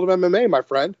wacky world of MMA, my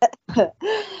friend?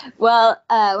 Well,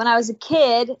 when I was a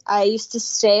kid, I used to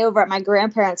stay over at my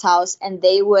grandparents' house, and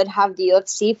they would have the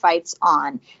UFC fights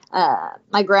on.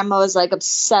 My grandma was like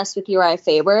obsessed with Uriah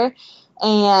Faber,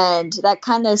 and that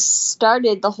kind of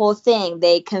started the whole thing.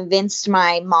 They convinced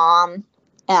my mom,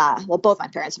 both my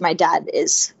parents. My dad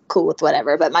is cool with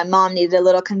whatever, but my mom needed a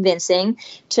little convincing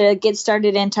to get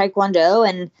started in Taekwondo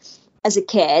and as a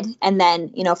kid. And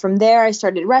then, from there I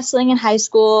started wrestling in high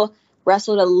school,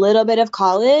 wrestled a little bit of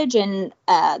college, and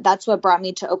that's what brought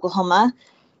me to Oklahoma.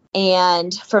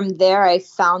 And from there I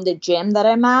found the gym that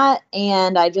I'm at,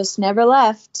 and I just never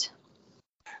left.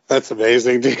 That's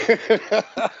amazing.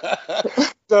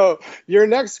 So your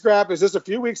next scrap is just a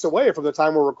few weeks away from the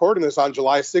time we're recording this on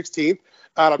July 16th.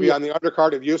 It'll be on the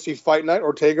undercard of UFC Fight Night,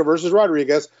 Ortega versus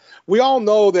Rodriguez. We all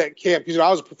know that camp, because I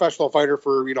was a professional fighter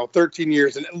for 13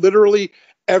 years, and literally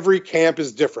every camp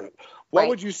is different. What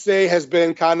would you say has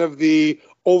been kind of the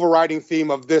overriding theme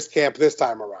of this camp this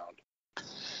time around?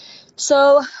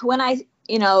 So when I,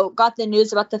 got the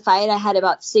news about the fight, I had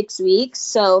about 6 weeks.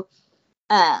 So,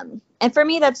 and for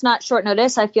me, that's not short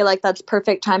notice. I feel like that's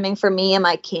perfect timing for me and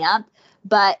my camp.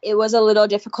 But it was a little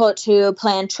difficult to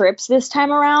plan trips this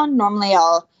time around. Normally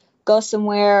I'll go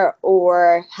somewhere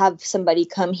or have somebody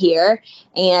come here,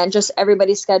 and just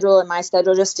everybody's schedule and my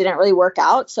schedule just didn't really work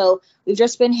out. So we've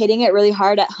just been hitting it really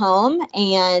hard at home,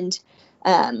 and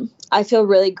I feel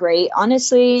really great.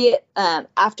 Honestly,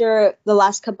 after the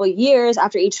last couple of years,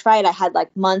 after each fight, I had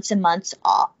like months and months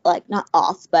off, like not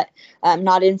off, but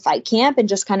not in fight camp and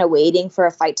just kind of waiting for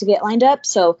a fight to get lined up.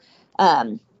 So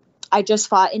I just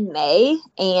fought in May,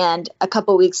 and a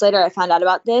couple weeks later I found out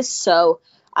about this. So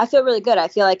I feel really good. I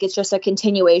feel like it's just a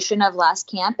continuation of last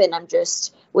camp, and I'm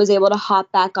just was able to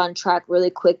hop back on track really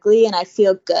quickly, and I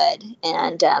feel good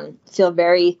and feel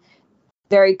very,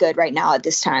 very good right now at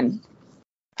this time.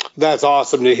 That's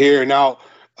awesome to hear. Now,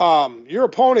 your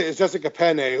opponent is Jessica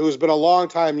Penne, who's been a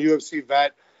long-time UFC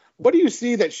vet. What do you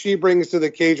see that she brings to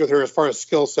the cage with her as far as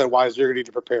skill set-wise you're going to need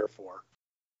to prepare for?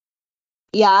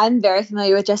 Yeah, I'm very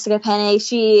familiar with Jessica Penne.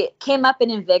 She came up in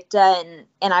Invicta,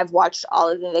 and I've watched all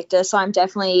of Invicta, so I'm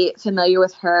definitely familiar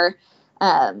with her.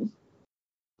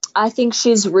 I think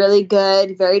she's really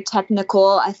good, very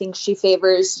technical. I think she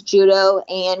favors judo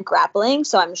and grappling,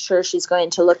 so I'm sure she's going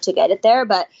to look to get it there,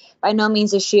 but by no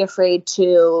means is she afraid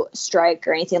to strike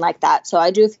or anything like that. So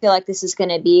I do feel like this is going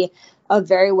to be a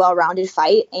very well-rounded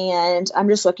fight, and I'm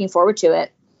just looking forward to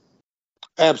it.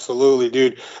 Absolutely,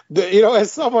 dude.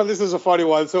 As someone, this is a funny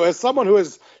one. So as someone who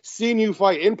has seen you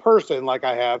fight in person, like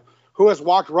I have, who has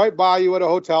walked right by you at a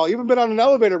hotel, even been on an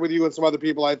elevator with you and some other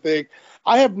people, I think,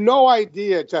 I have no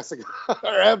idea, Jessica,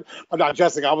 not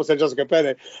Jessica, I almost said Jessica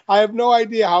Penne. I have no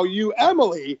idea how you,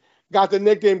 Emily, got the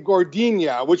nickname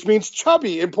Gordinha, which means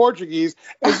chubby in Portuguese,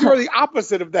 and you're the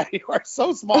opposite of that. You are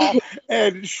so small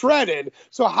and shredded.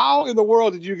 So how in the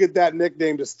world did you get that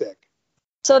nickname to stick?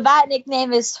 So that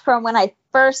nickname is from when I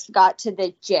first got to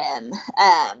the gym.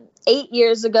 8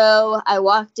 years ago, I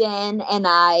walked in and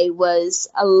I was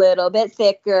a little bit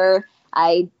thicker.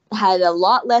 I had a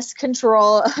lot less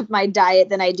control of my diet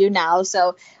than I do now.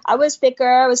 So I was thicker,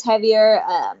 I was heavier,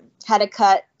 had a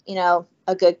cut,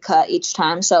 a good cut each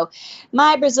time. So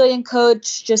my Brazilian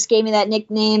coach just gave me that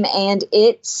nickname, and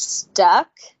it stuck.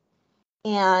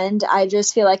 And I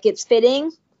just feel like it's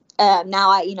fitting.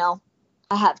 Now I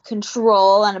have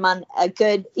control and I'm on a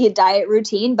good diet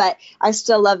routine, but I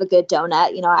still love a good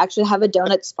donut. I actually have a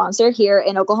donut sponsor here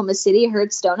in Oklahoma City,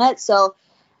 Hertz Donuts. So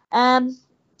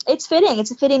it's fitting.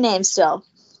 It's a fitting name still.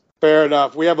 Fair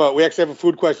enough. We actually have a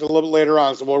food question a little bit later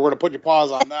on, so we're going to put your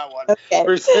pause on that one.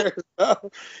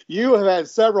 Okay. You have had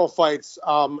several fights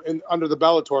under the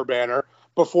Bellator banner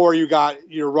before you got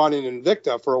your run in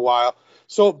Invicta for a while.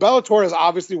 So Bellator is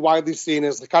obviously widely seen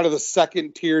as kind of the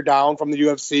second tier down from the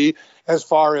UFC as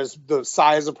far as the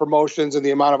size of promotions and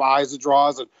the amount of eyes it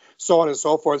draws and so on and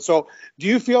so forth. So do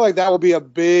you feel like that will be a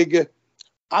big,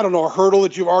 a hurdle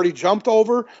that you've already jumped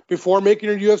over before making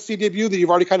your UFC debut, that you've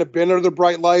already kind of been under the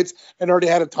bright lights and already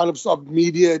had a ton of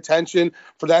media attention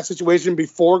for that situation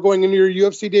before going into your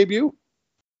UFC debut?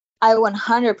 I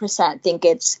 100% think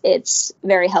it's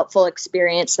very helpful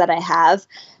experience that I have.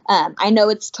 I know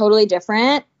it's totally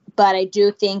different, but I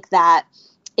do think that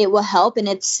it will help, and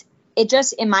it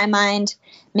just in my mind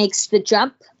makes the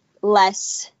jump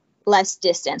less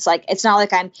distance. Like, it's not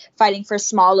like I'm fighting for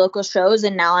small local shows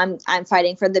and now I'm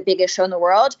fighting for the biggest show in the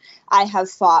world. I have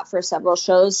fought for several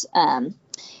shows,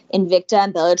 Invicta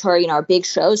and Bellator, are big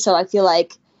shows. So I feel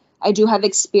like I do have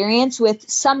experience with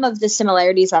some of the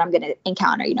similarities that I'm going to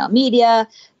encounter, media,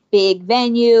 big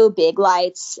venue, big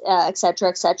lights, et cetera,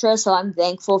 et cetera. So I'm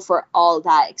thankful for all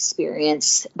that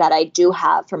experience that I do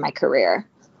have for my career.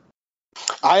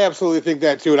 I absolutely think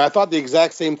that too. And I thought the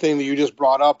exact same thing that you just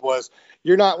brought up was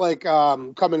you're not like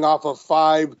coming off of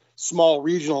 5 small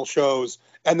regional shows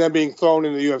and then being thrown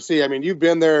into the UFC. I mean, you've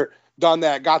been there, done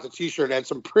that, got the t-shirt at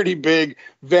some pretty big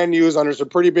venues under some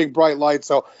pretty big bright lights.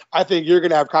 So I think you're going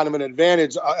to have kind of an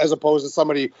advantage as opposed to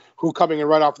somebody who coming in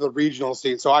right off the regional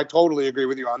scene. So I totally agree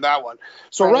with you on that one.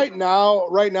 So right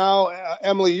now,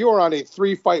 Emily, you are on a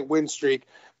 3-fight win streak.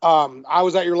 I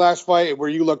was at your last fight where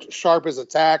you looked sharp as a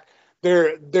tack.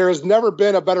 There has never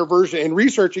been a better version. In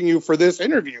researching you for this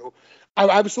interview, I've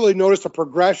absolutely noticed a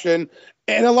progression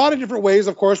in a lot of different ways,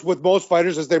 of course, with most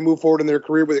fighters as they move forward in their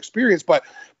career with experience, but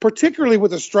particularly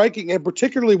with the striking and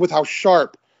particularly with how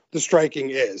sharp the striking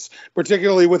is,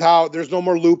 particularly with how there's no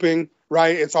more looping,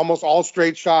 right? It's almost all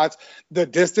straight shots. The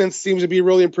distance seems to be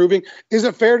really improving. Is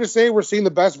it fair to say we're seeing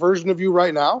the best version of you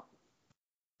right now?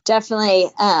 Definitely.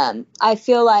 I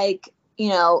feel like,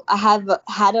 I have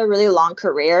had a really long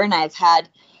career and I've had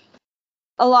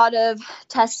a lot of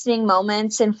testing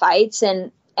moments and fights,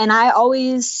 and I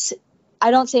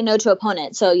don't say no to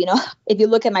opponents. So, if you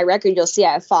look at my record, you'll see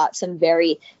I've fought some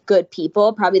very good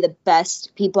people, probably the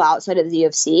best people outside of the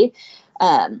UFC.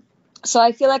 So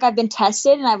I feel like I've been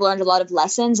tested and I've learned a lot of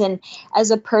lessons. And as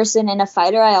a person and a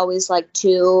fighter, I always like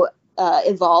to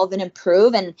evolve and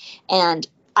improve. And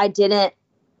I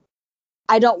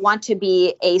don't want to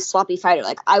be a sloppy fighter.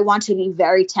 Like, I want to be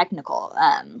very technical.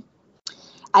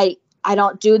 I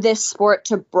don't do this sport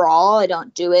to brawl. I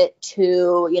don't do it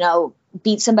to,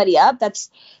 beat somebody up. That's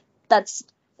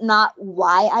not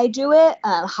why I do it.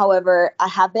 However, I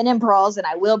have been in brawls and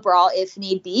I will brawl if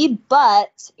need be,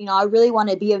 but, I really want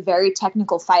to be a very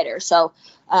technical fighter. So,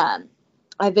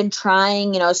 I've been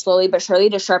trying, slowly but surely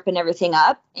to sharpen everything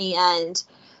up, and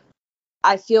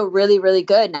I feel really, really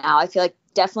good now. I feel like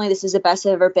definitely this is the best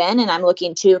I've ever been, and I'm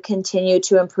looking to continue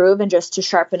to improve and just to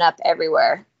sharpen up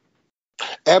everywhere.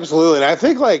 Absolutely. And I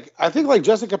think like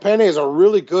Jessica Penne is a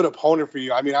really good opponent for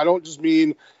you. I mean, I don't just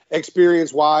mean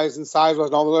experience wise and size wise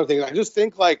and all those other things. I just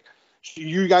think like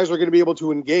you guys are going to be able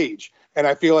to engage. And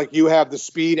I feel like you have the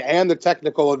speed and the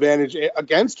technical advantage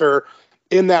against her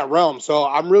in that realm. So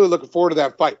I'm really looking forward to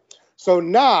that fight. So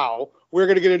now we're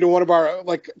going to get into one of our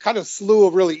like kind of slew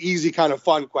of really easy kind of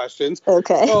fun questions.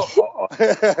 Okay.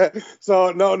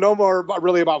 So no more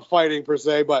really about fighting per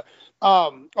se, but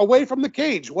away from the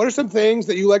cage, what are some things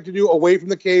that you like to do away from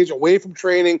the cage, away from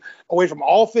training, away from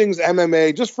all things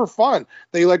MMA, just for fun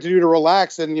that you like to do to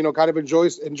relax and, kind of enjoy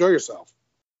yourself?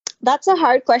 That's a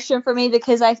hard question for me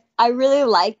because I really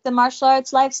like the martial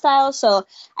arts lifestyle. So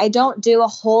I don't do a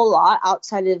whole lot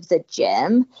outside of the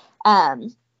gym.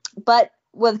 But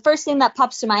the first thing that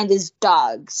pops to mind is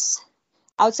dogs.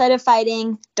 Outside of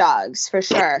fighting, dogs for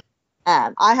sure.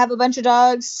 I have a bunch of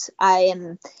dogs. I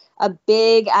am a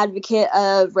big advocate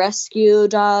of rescue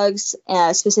dogs,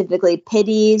 specifically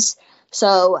pitties.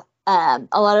 So a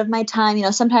lot of my time,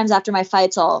 sometimes after my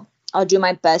fights, I'll do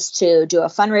my best to do a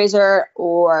fundraiser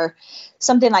or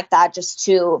something like that, just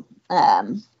to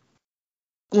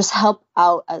just help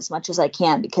out as much as I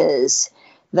can, because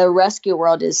the rescue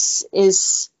world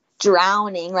is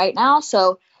drowning right now.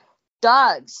 So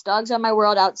dogs are my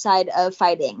world outside of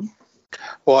fighting.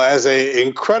 Well, as a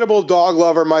incredible dog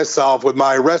lover myself, with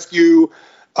my rescue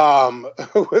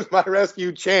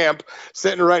champ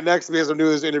sitting right next to me as I'm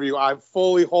doing this interview, I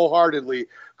fully, wholeheartly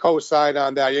co-sign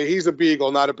on that. Yeah, he's a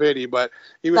beagle, not a pitty, but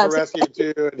he was a rescue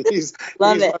too, and he's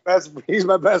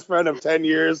my best friend of 10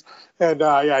 years, and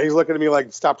he's looking at me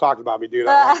like, stop talking about me, dude.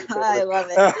 I love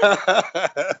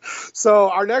it. So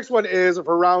our next one is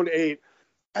for round 8,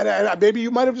 and maybe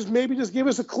you might have just give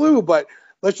us a clue, but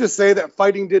let's just say that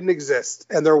fighting didn't exist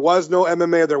and there was no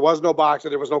MMA, there was no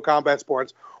boxing, there was no combat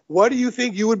sports. What do you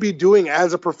think you would be doing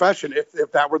as a profession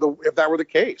if that were the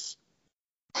case?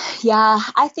 Yeah,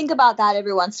 I think about that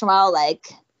every once in a while. Like,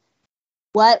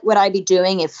 what would I be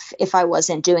doing if I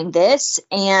wasn't doing this?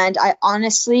 And I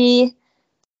honestly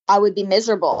I would be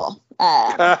miserable.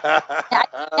 I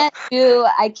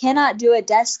cannot do a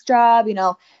desk job.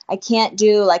 I can't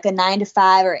do like a 9 to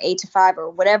 5 or 8 to 5 or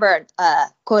whatever,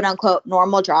 quote unquote,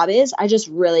 normal job is. I just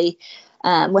really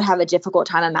would have a difficult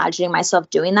time imagining myself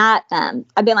doing that.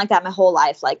 I've been like that my whole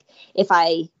life. Like if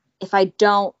I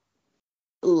don't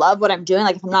love what I'm doing,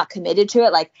 like if I'm not committed to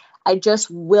it, like I just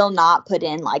will not put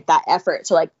in like that effort.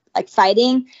 So like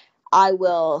fighting, I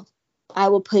will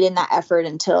put in that effort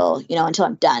until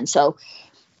I'm done. So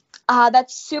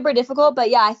that's super difficult. But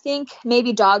yeah, I think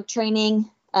maybe dog training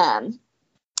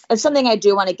is something I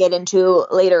do want to get into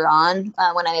later on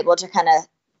when I'm able to kind of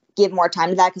give more time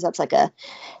to that, because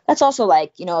that's also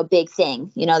like, a big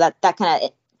thing, that kind of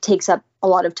takes up a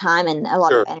lot of time and a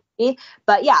lot of energy.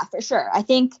 But yeah, for sure. I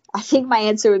think my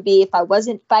answer would be, if I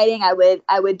wasn't fighting,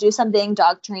 I would do something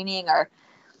dog training or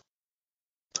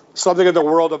something in the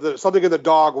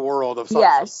dog world of something.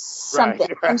 Yes, something.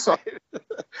 Right. So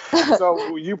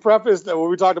you prefaced that when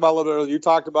we talked about a little bit earlier, you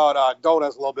talked about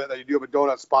donuts a little bit, that you do have a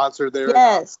donut sponsor there.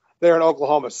 Yes. There in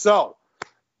Oklahoma. So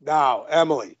now,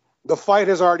 Emily, the fight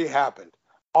has already happened.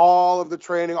 All of the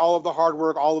training, all of the hard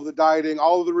work, all of the dieting,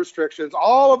 all of the restrictions,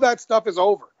 all of that stuff is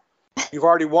over. You've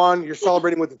already won. You're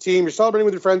celebrating with the team. You're celebrating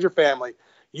with your friends, your family.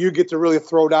 You get to really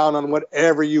throw down on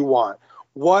whatever you want.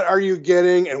 What are you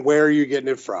getting and where are you getting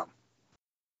it from?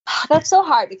 That's so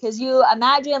hard, because you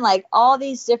imagine like all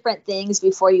these different things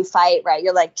before you fight, right?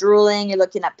 You're like drooling, you're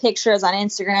looking at pictures on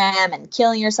Instagram and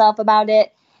killing yourself about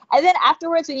it. And then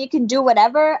afterwards, when you can do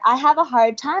whatever, I have a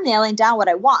hard time nailing down what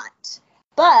I want.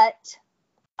 But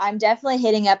I'm definitely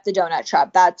hitting up the donut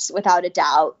shop. That's without a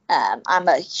doubt. I'm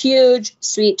a huge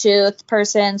sweet tooth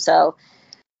person. So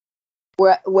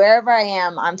wherever I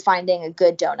am, I'm finding a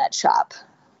good donut shop.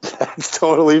 That's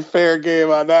totally fair game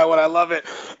on that one. I love it.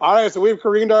 All right, so we've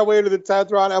careened our way to the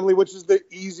 10th round, Emily, which is the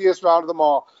easiest round of them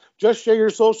all. Just share your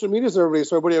social medias, everybody,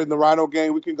 so everybody in the Rhino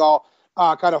Gang, we can go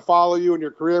kind of follow you in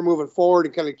your career moving forward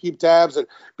and kind of keep tabs and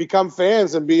become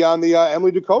fans and be on the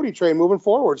Emily Ducote train moving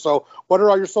forward. So what are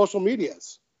all your social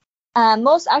medias?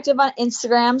 Most active on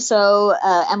Instagram, so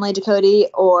Emily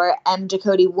Ducote or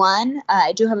mducote1.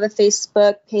 I do have a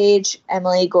Facebook page,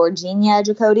 Emily Gordina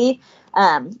Ducote.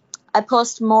 I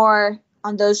post more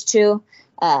on those two,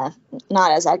 not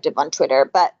as active on Twitter,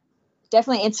 but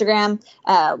definitely Instagram.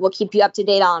 We'll keep you up to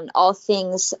date on all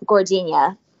things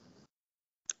Gordina.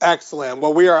 Excellent.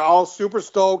 Well, we are all super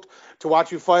stoked to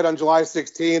watch you fight on July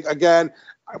 16th. Again,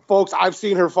 folks, I've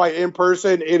seen her fight in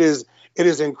person. It is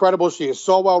incredible. She is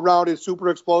so well-rounded, super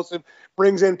explosive,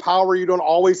 brings in power you don't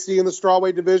always see in the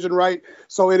strawweight division, right?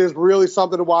 So it is really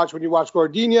something to watch when you watch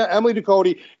Gordina. Emily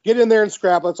Ducote, get in there and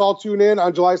scrap. Let's all tune in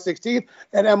on July 16th.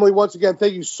 And Emily, once again,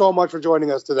 thank you so much for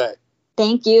joining us today.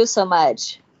 Thank you so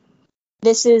much.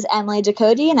 This is Emily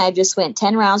Ducote, and I just went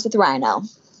 10 rounds with Rhino.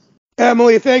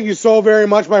 Emily, thank you so very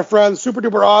much, my friend. Super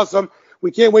duper awesome.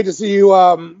 We can't wait to see you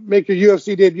make your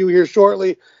UFC debut here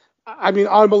shortly. I mean,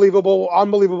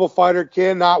 unbelievable fighter.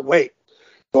 Cannot wait.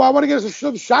 So I want to give us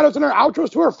some shout outs and our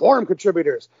outros to our forum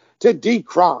contributors, to D.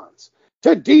 Crons,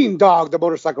 to Dean Dog, the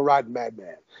motorcycle riding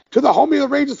madman, to the homie the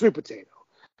Raging Sweet Potato,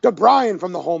 to Brian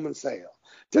from the Home and Sale,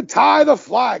 to Ty the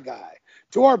Fly Guy,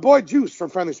 to our boy Juice from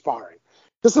Friendly Sparring,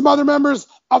 to some other members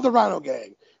of the Rhino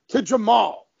Gang, to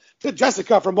Jamal, to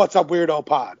Jessica from What's Up Weirdo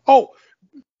Pod. Oh,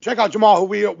 check out Jamal, who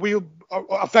we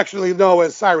affectionately know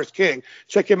as Cyrus King.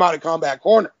 Check him out at Combat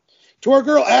Corner. To our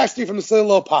girl Ashley from the Silly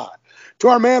Little Pod. To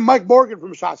our man Mike Morgan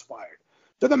from Shots Fired.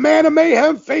 To the man of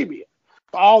mayhem Fabian.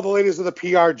 To all the ladies of the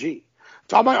PRG.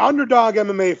 To all my underdog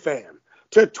MMA fan.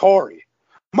 To Tori.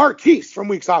 Marquise from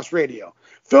Weak Sauce Radio.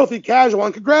 Filthy Casual.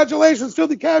 And congratulations,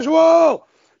 Filthy Casual.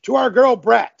 To our girl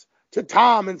Brett. To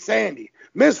Tom and Sandy.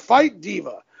 Miss Fight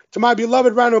Diva. To my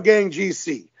beloved Rhino Gang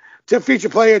GC. To Feature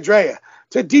Player Drea.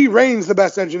 To D. Rains, the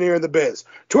best engineer in the biz.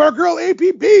 To our girl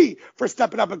APB for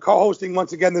stepping up and co-hosting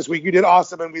once again this week. You did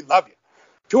awesome and we love you.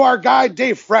 To our guy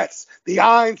Dave Fretz, the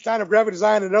Einstein of graphic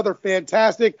design, another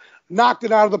fantastic, knocked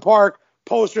it out of the park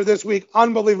poster this week.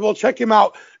 Unbelievable. Check him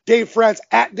out, Dave Fretz,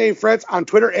 at Dave Fretz on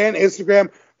Twitter and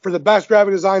Instagram for the best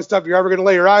graphic design stuff you're ever going to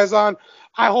lay your eyes on.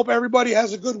 I hope everybody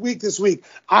has a good week this week.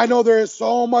 I know there is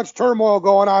so much turmoil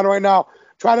going on right now.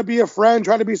 Try to be a friend,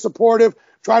 try to be supportive,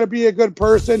 try to be a good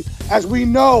person. As we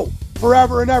know,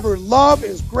 forever and ever, love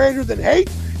is greater than hate.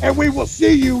 And we will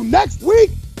see you next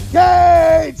week.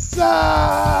 Gateside!